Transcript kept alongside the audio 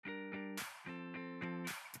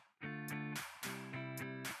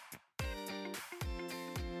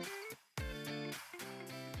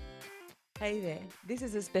Hey there, this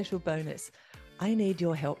is a special bonus. I need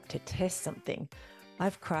your help to test something.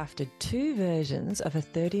 I've crafted two versions of a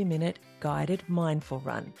 30-minute guided mindful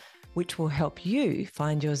run, which will help you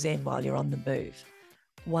find your Zen while you're on the move.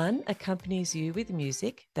 One accompanies you with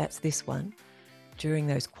music, that's this one, during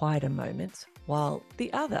those quieter moments, while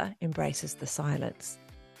the other embraces the silence.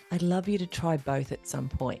 I'd love you to try both at some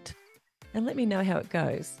point and let me know how it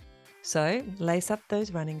goes. So lace up those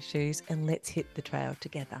running shoes and let's hit the trail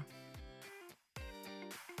together.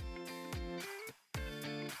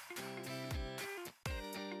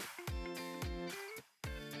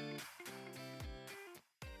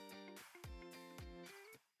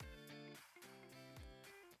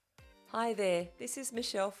 Hi there, this is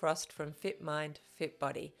Michelle Frost from Fit Mind, Fit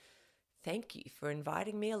Body. Thank you for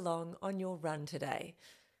inviting me along on your run today.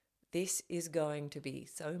 This is going to be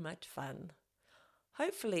so much fun.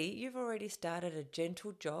 Hopefully, you've already started a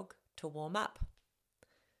gentle jog to warm up.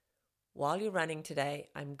 While you're running today,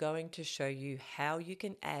 I'm going to show you how you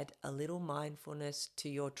can add a little mindfulness to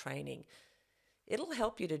your training. It'll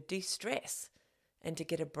help you to de-stress and to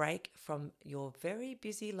get a break from your very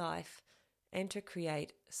busy life and to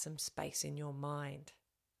create some space in your mind.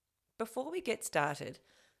 Before we get started,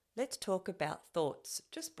 let's talk about thoughts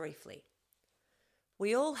just briefly.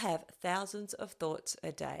 We all have thousands of thoughts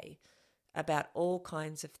a day about all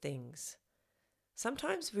kinds of things.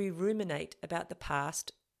 Sometimes we ruminate about the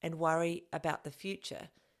past and worry about the future.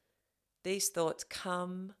 These thoughts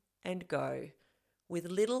come and go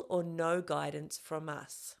with little or no guidance from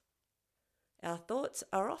us. Our thoughts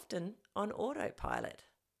are often on autopilot.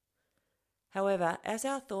 However, as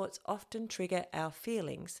our thoughts often trigger our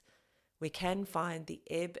feelings, we can find the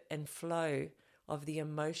ebb and flow of the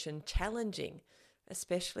emotion challenging,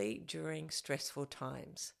 especially during stressful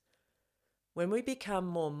times. When we become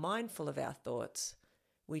more mindful of our thoughts,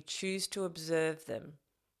 we choose to observe them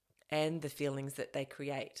and the feelings that they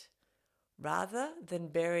create. Rather than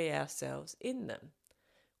bury ourselves in them,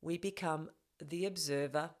 we become the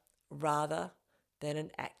observer rather than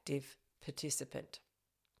an active participant.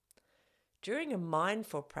 During a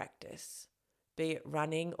mindful practice, be it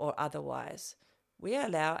running or otherwise, we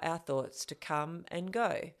allow our thoughts to come and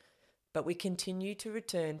go, but we continue to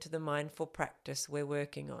return to the mindful practice we're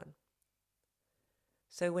working on.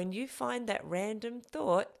 So when you find that random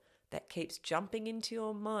thought that keeps jumping into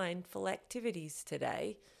your mindful activities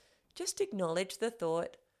today, just acknowledge the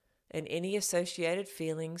thought and any associated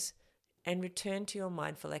feelings and return to your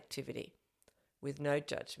mindful activity with no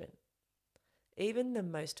judgment. Even the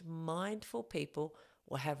most mindful people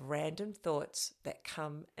will have random thoughts that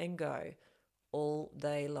come and go all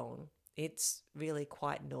day long. It's really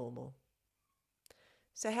quite normal.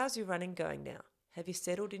 So how's your running going now? Have you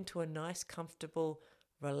settled into a nice, comfortable,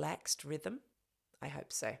 relaxed rhythm? I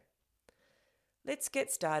hope so. Let's get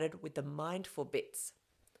started with the mindful bits.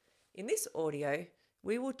 In this audio,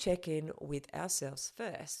 we will check in with ourselves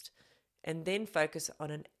first and then focus on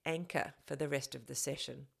an anchor for the rest of the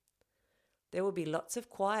session. There will be lots of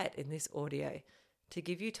quiet in this audio to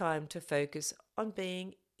give you time to focus on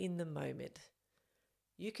being in the moment.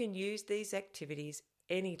 You can use these activities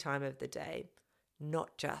any time of the day,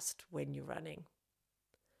 not just when you're running.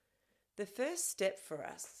 The first step for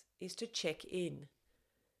us is to check in.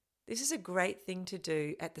 This is a great thing to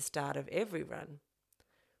do at the start of every run.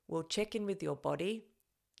 We'll check in with your body,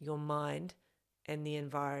 your mind, and the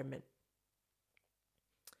environment.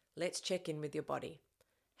 Let's check in with your body.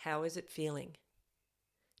 How is it feeling?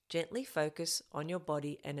 Gently focus on your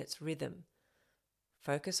body and its rhythm.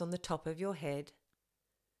 Focus on the top of your head.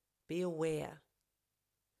 Be aware.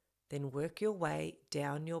 Then work your way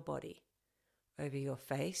down your body, over your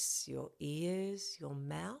face, your ears, your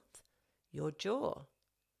mouth, your jaw.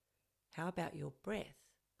 How about your breath?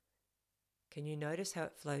 Can you notice how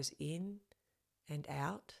it flows in and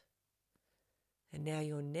out? And now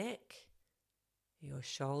your neck, your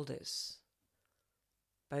shoulders,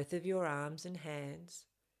 both of your arms and hands.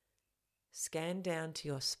 Scan down to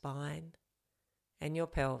your spine and your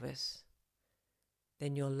pelvis,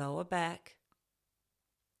 then your lower back,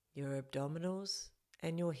 your abdominals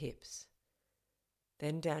and your hips,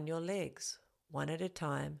 then down your legs, one at a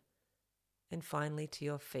time, and finally to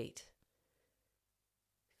your feet.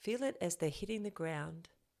 Feel it as they're hitting the ground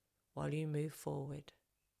while you move forward.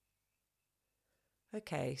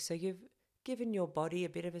 Okay, so you've given your body a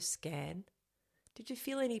bit of a scan. Did you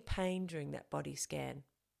feel any pain during that body scan?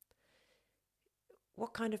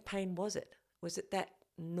 What kind of pain was it? Was it that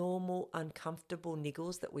normal, uncomfortable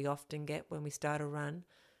niggles that we often get when we start a run?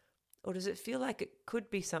 Or does it feel like it could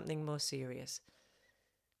be something more serious?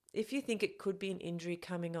 If you think it could be an injury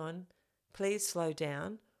coming on, please slow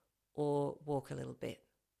down or walk a little bit.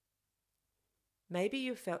 Maybe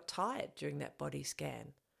you felt tired during that body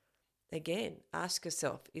scan. Again, ask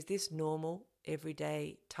yourself, is this normal,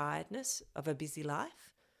 everyday tiredness of a busy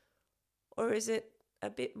life? Or is it a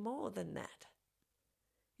bit more than that?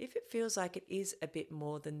 If it feels like it is a bit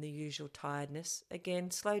more than the usual tiredness,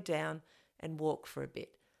 again, slow down and walk for a bit.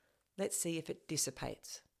 Let's see if it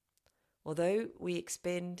dissipates. Although we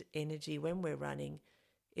expend energy when we're running,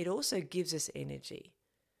 it also gives us energy.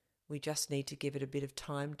 We just need to give it a bit of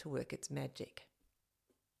time to work its magic.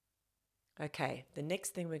 Okay, the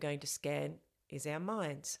next thing we're going to scan is our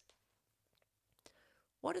minds.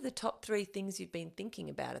 What are the top 3 things you've been thinking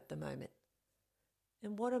about at the moment?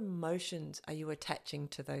 And what emotions are you attaching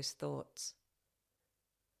to those thoughts?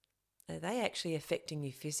 Are they actually affecting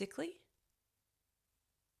you physically?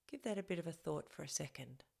 Give that a bit of a thought for a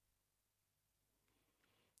second.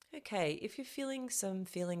 Okay, if you're feeling some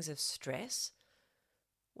feelings of stress,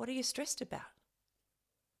 what are you stressed about?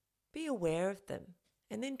 Be aware of them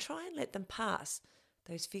and then try and let them pass,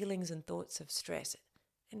 those feelings and thoughts of stress,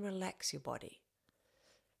 and relax your body.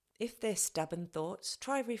 If they're stubborn thoughts,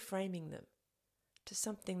 try reframing them to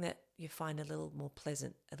something that you find a little more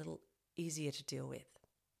pleasant, a little easier to deal with.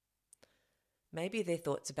 Maybe they're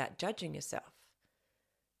thoughts about judging yourself.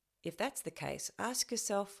 If that's the case, ask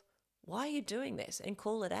yourself, why are you doing this? And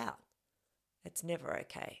call it out. It's never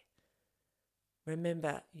okay.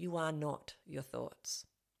 Remember, you are not your thoughts.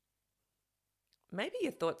 Maybe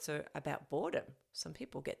your thoughts are about boredom. Some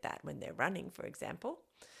people get that when they're running, for example.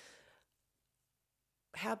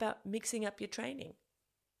 How about mixing up your training?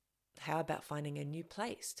 How about finding a new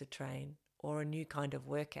place to train or a new kind of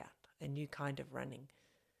workout, a new kind of running?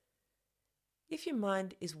 If your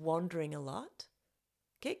mind is wandering a lot,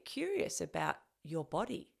 get curious about your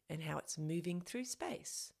body and how it's moving through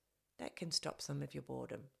space. That can stop some of your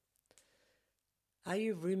boredom. Are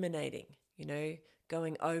you ruminating,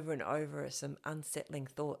 going over and over some unsettling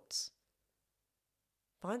thoughts?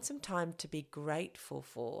 Find some time to be grateful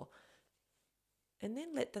for, and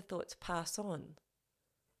then let the thoughts pass on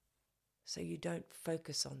so you don't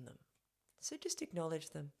focus on them. So just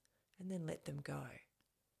acknowledge them and then let them go.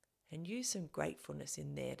 And use some gratefulness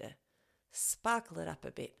in there to sparkle it up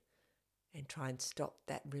a bit and try and stop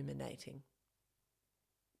that ruminating.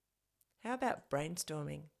 How about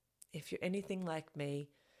brainstorming? If you're anything like me,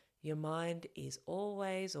 your mind is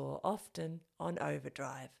always or often on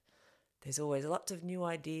overdrive. There's always lots of new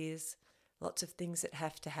ideas, lots of things that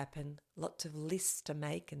have to happen, lots of lists to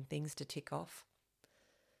make and things to tick off.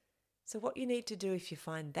 So what you need to do if you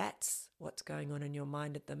find that's what's going on in your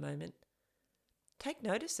mind at the moment, take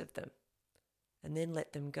notice of them and then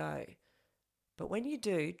let them go. But when you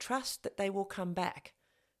do, trust that they will come back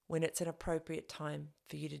when it's an appropriate time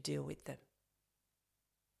for you to deal with them.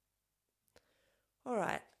 All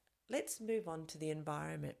right, let's move on to the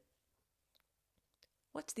environment.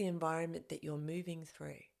 What's the environment that you're moving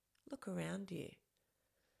through? Look around you.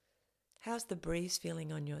 How's the breeze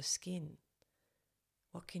feeling on your skin?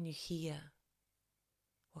 What can you hear?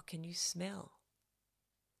 What can you smell?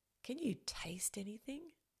 Can you taste anything?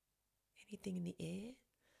 Anything in the air?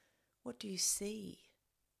 What do you see?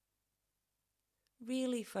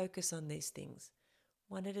 Really focus on these things,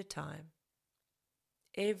 one at a time.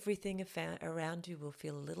 Everything around you will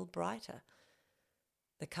feel a little brighter.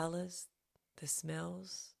 The colours, the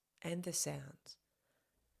smells, and the sounds,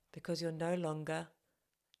 because you're no longer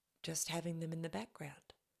just having them in the background.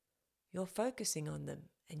 You're focusing on them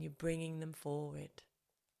and you're bringing them forward.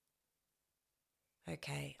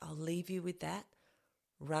 Okay, I'll leave you with that.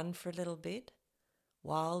 Run for a little bit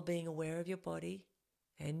while being aware of your body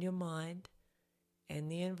and your mind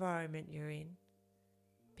and the environment you're in.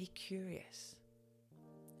 Be curious.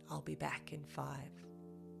 I'll be back in 5.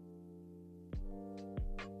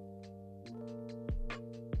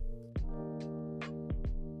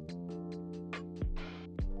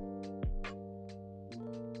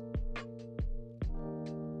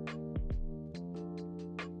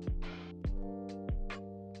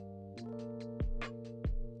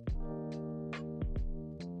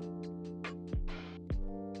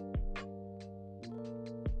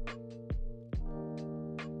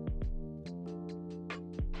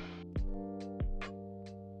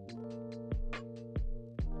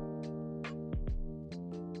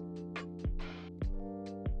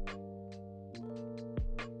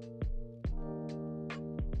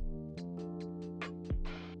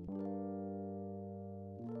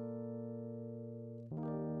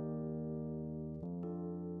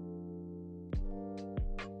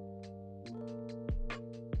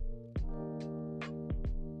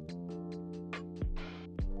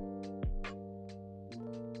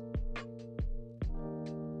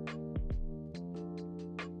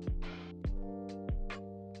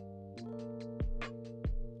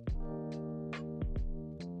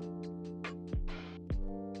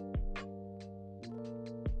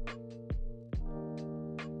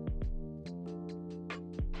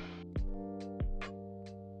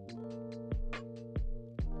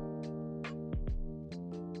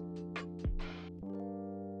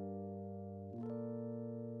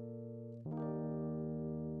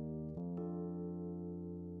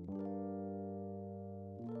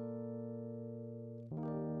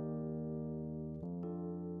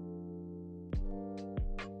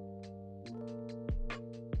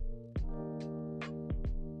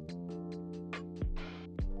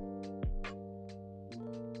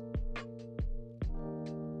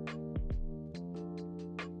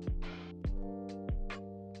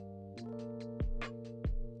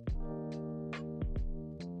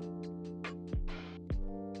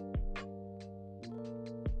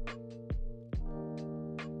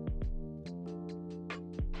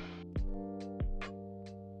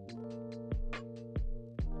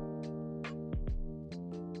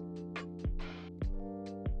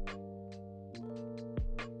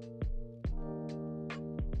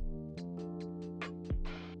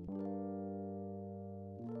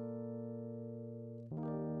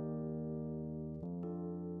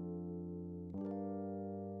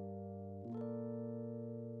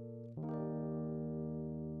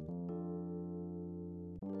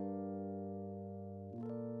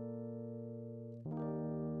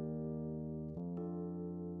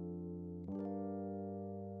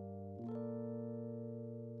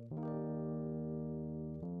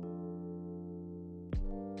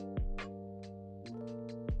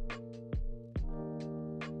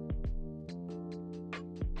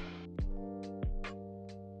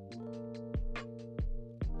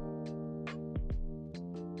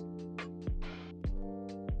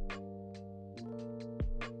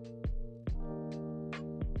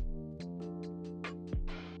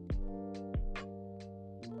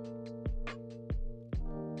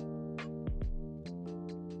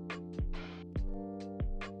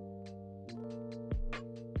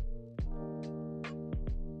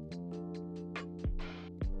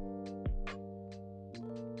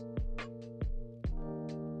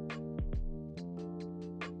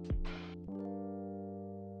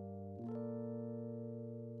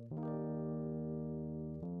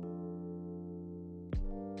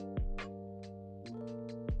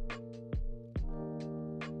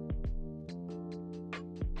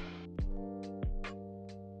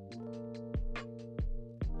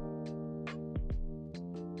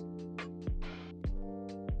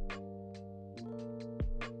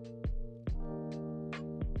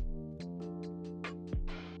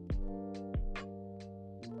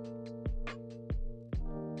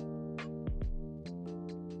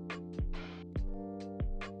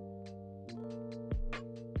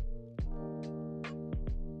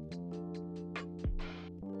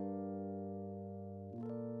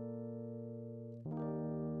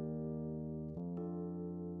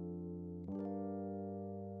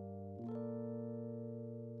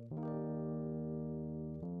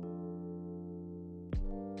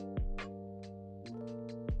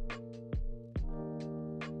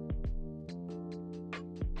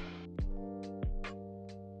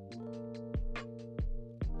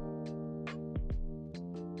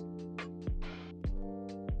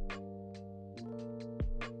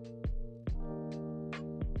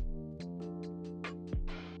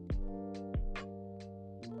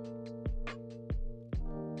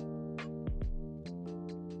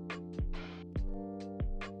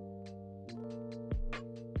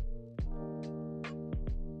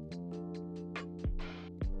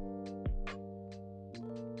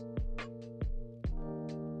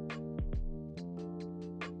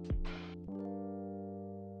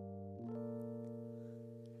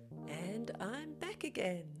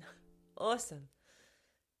 again. Awesome.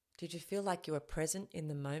 Did you feel like you were present in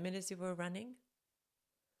the moment as you were running?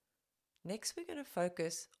 Next, we're going to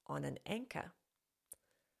focus on an anchor,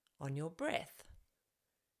 on your breath.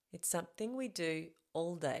 It's something we do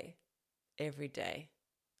all day, every day,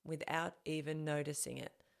 without even noticing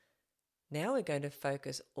it. Now we're going to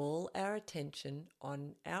focus all our attention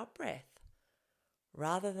on our breath,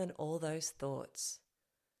 rather than all those thoughts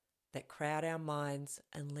that crowd our minds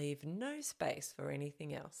and leave no space for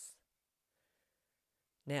anything else.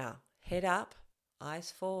 Now, head up,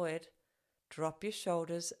 eyes forward, drop your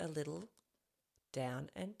shoulders a little, down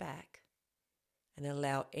and back, and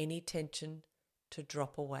allow any tension to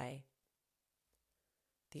drop away.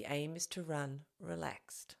 The aim is to run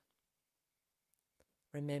relaxed.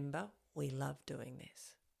 Remember, we love doing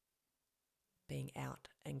this, being out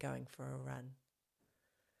and going for a run.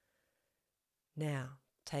 Now,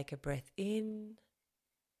 take a breath in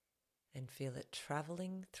and feel it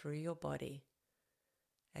traveling through your body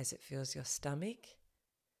as it fills your stomach,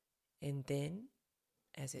 and then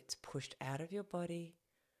as it's pushed out of your body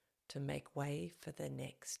to make way for the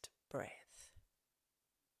next breath.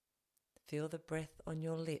 Feel the breath on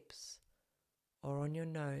your lips or on your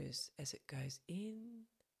nose as it goes in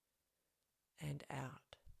and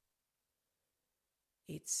out.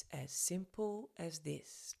 It's as simple as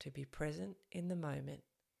this, to be present in the moment.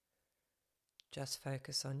 Just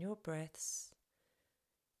focus on your breaths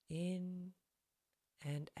in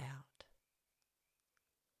and out.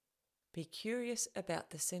 Be curious about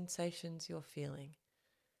the sensations you're feeling.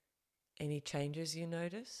 Any changes you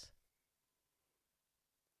notice?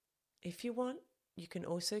 If you want, you can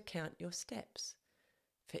also count your steps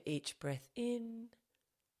for each breath in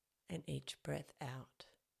and each breath out.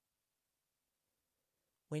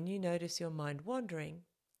 When you notice your mind wandering,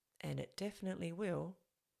 and it definitely will,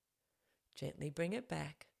 gently bring it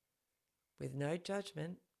back with no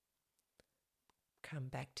judgment. Come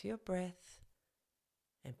back to your breath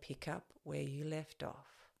and pick up where you left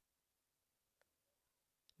off.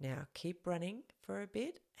 Now keep running for a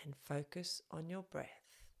bit and focus on your breath.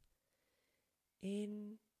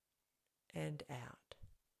 In and out.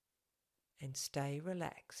 And stay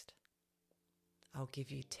relaxed. I'll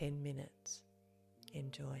give you 10 minutes.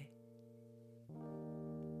 Enjoy.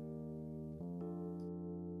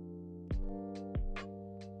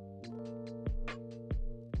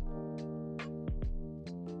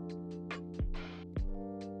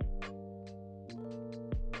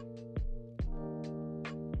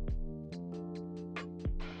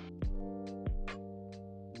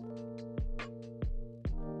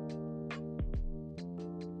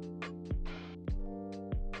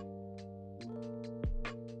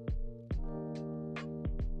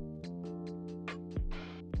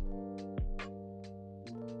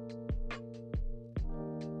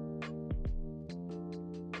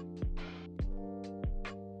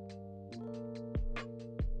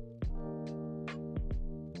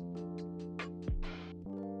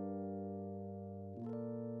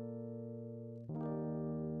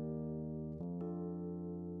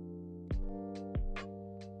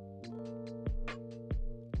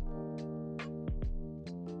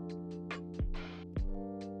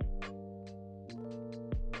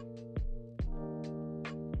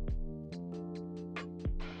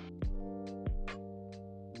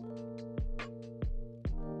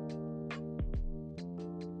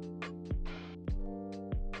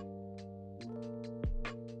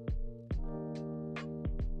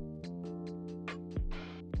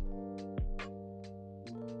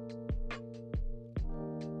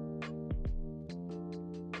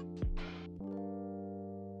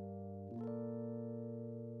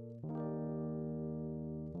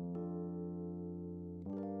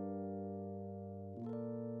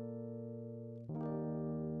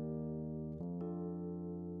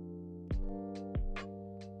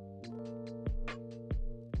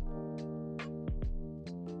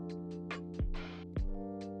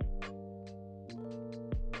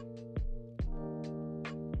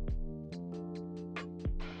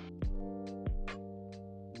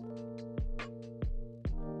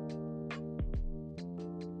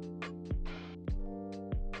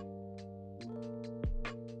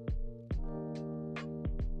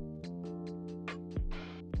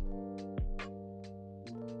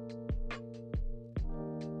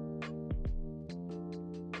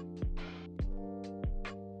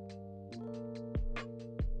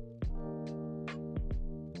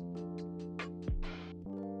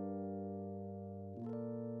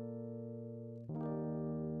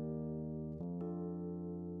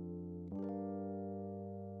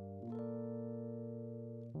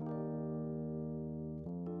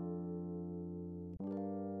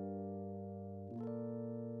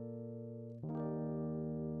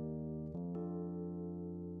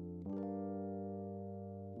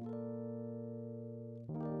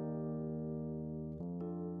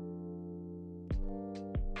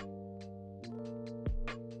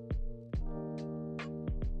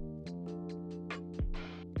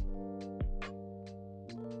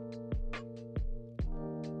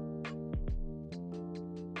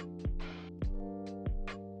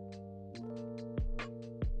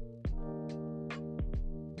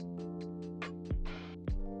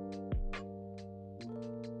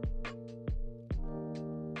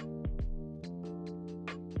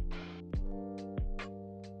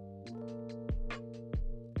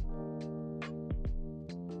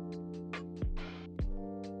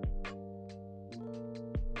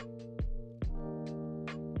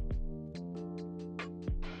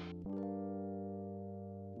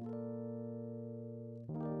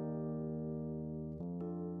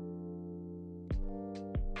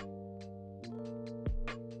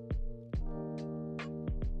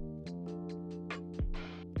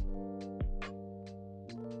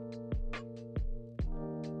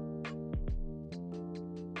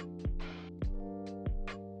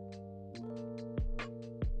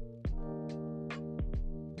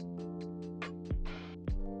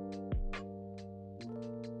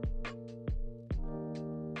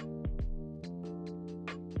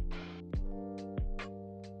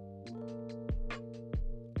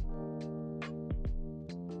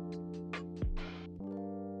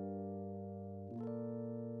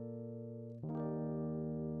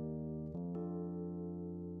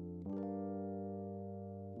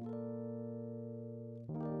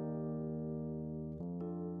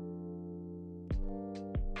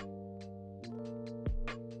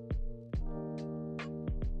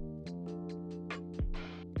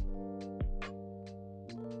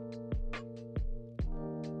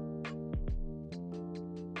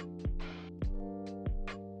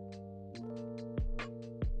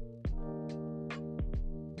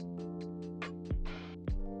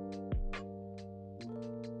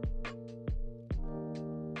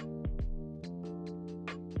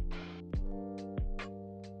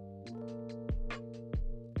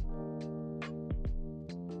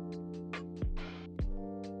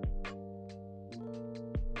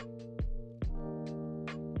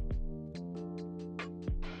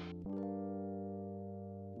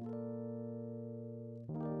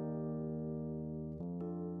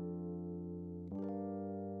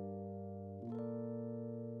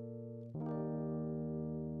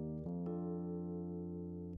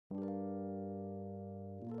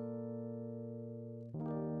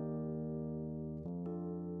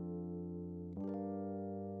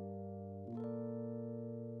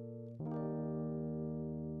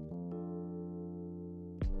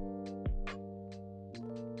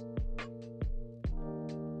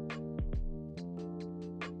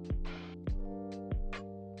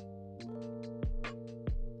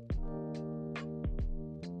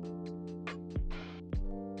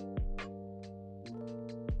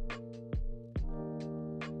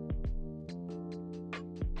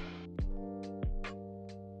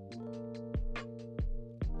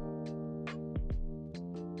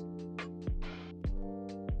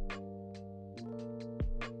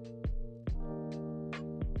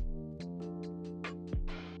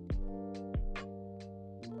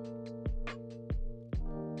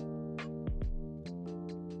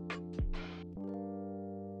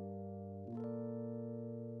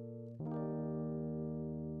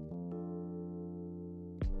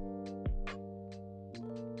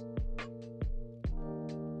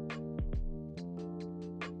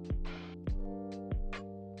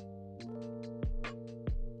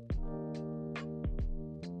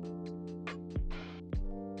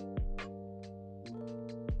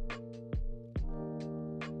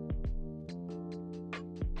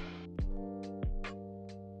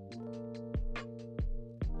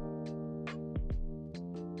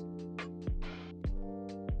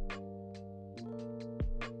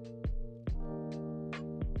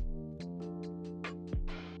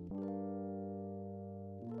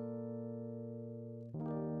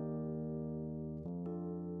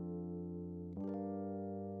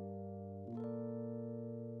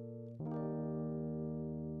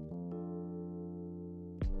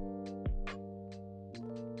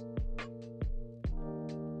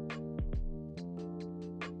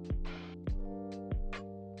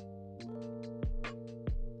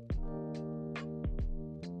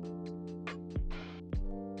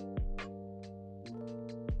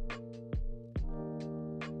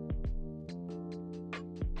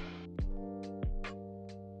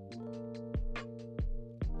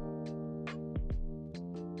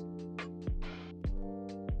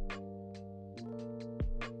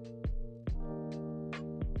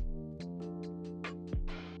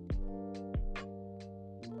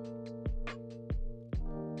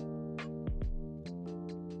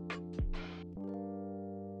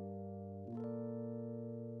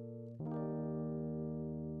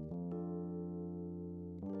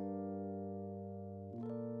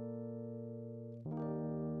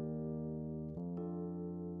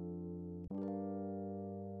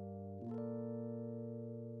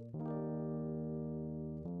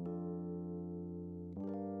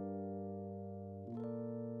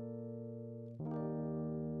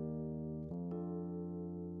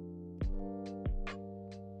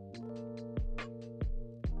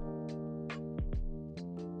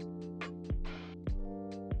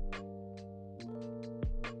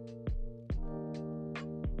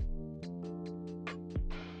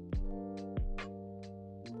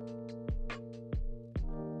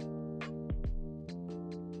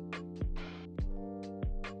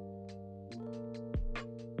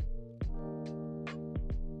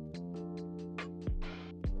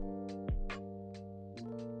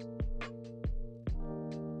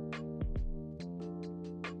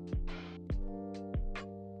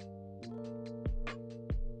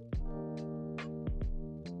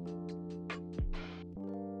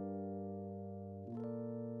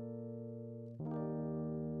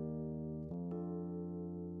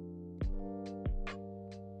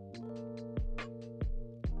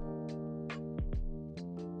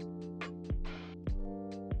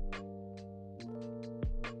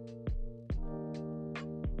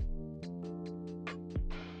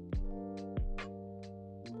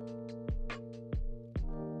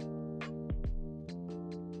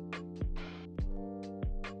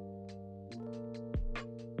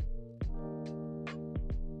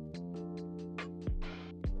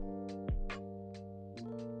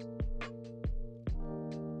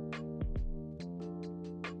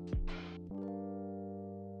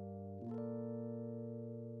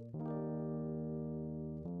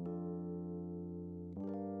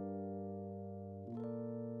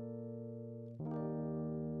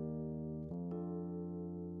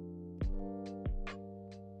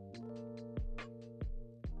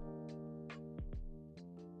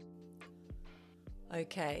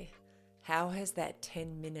 Okay, how has that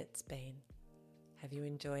 10 minutes been? Have you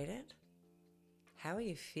enjoyed it? How are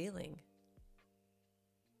you feeling?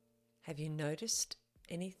 Have you noticed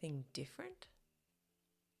anything different?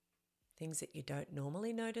 Things that you don't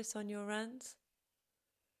normally notice on your runs?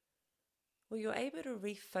 Were you able to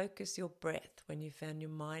refocus your breath when you found your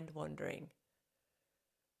mind wandering?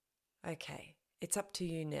 Okay, it's up to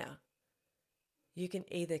you now. You can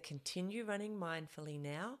either continue running mindfully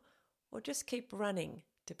now or just keep running,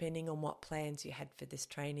 depending on what plans you had for this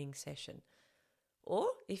training session. Or,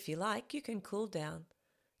 if you like, you can cool down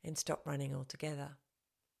and stop running altogether.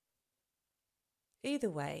 Either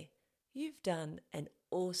way, you've done an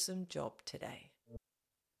awesome job today.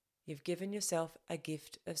 You've given yourself a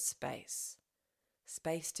gift of space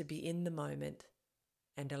to be in the moment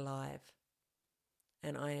and alive.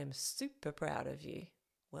 And I am super proud of you.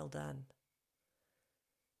 Well done.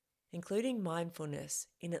 Including mindfulness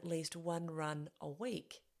in at least one run a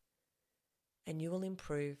week, and you will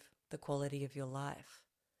improve the quality of your life.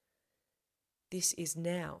 This is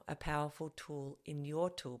now a powerful tool in your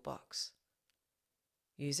toolbox.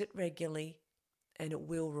 Use it regularly and it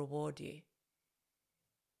will reward you.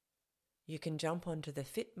 You can jump onto the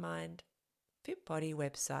Fit Mind, Fit Body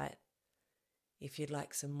website if you'd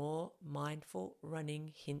like some more mindful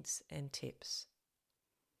running hints and tips.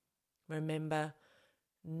 Remember,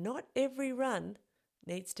 not every run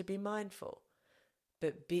needs to be mindful,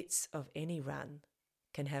 but bits of any run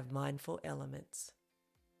can have mindful elements.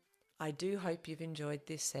 I do hope you've enjoyed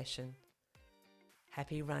this session.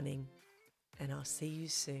 Happy running, and I'll see you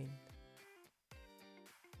soon.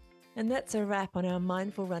 And that's a wrap on our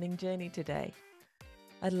mindful running journey today.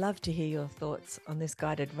 I'd love to hear your thoughts on this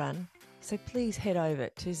guided run, so please head over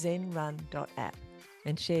to zenrun.app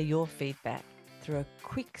and share your feedback through a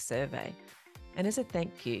quick survey. And as a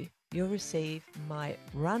thank you, you'll receive my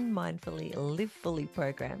Run Mindfully, Live Fully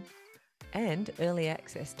program and early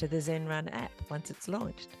access to the ZenRun app once it's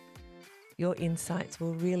launched. Your insights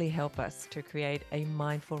will really help us to create a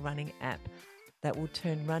mindful running app that will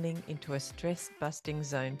turn running into a stress-busting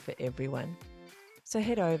zone for everyone. So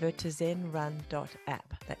head over to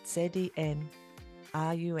zenrun.app, that's ZenRun.app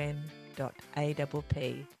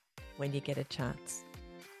when you get a chance,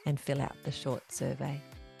 and fill out the short survey.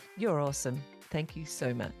 You're awesome. Thank you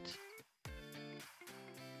so much.